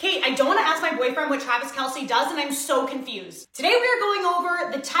I don't want to ask my boyfriend what Travis Kelce does, and I'm so confused. Today we are going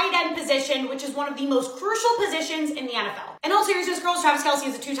over the tight end position, which is one of the most crucial positions in the NFL. In all seriousness, girls, Travis Kelce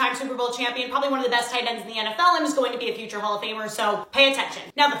is a two-time Super Bowl champion, probably one of the best tight ends in the NFL, and is going to be a future Hall of Famer, so pay attention.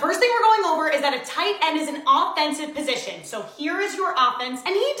 Now, the first thing we're going over is that a tight end is an offensive position. So here is your offense,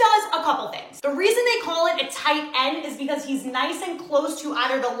 and he does a couple things. The reason they call it a tight end is because he's nice and close to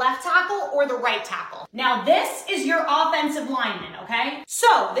either the left tackle or the right tackle. Now, this is your offensive lineman, okay?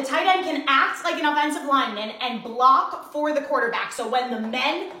 So the tight end can act like an offensive lineman and block for the quarterback. So when the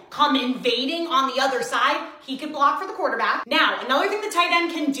men come invading on the other side, he can block for the quarterback. Now, another thing the tight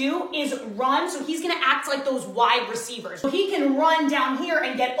end can do is run. So he's going to act like those wide receivers. So he can run down here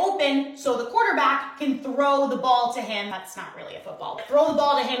and get open so the quarterback can throw the ball to him. That's not really a football. Throw the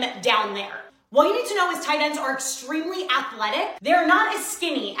ball to him down there. What you need to know is tight ends are extremely athletic. They're not as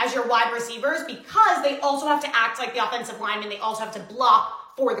skinny as your wide receivers because they also have to act like the offensive lineman. They also have to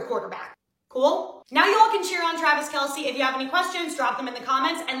block for the quarterback. Cool? Now you all can cheer on Travis Kelce. If you have any questions, drop them in the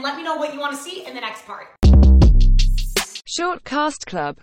comments and let me know what you want to see in the next part. Short Cast Club.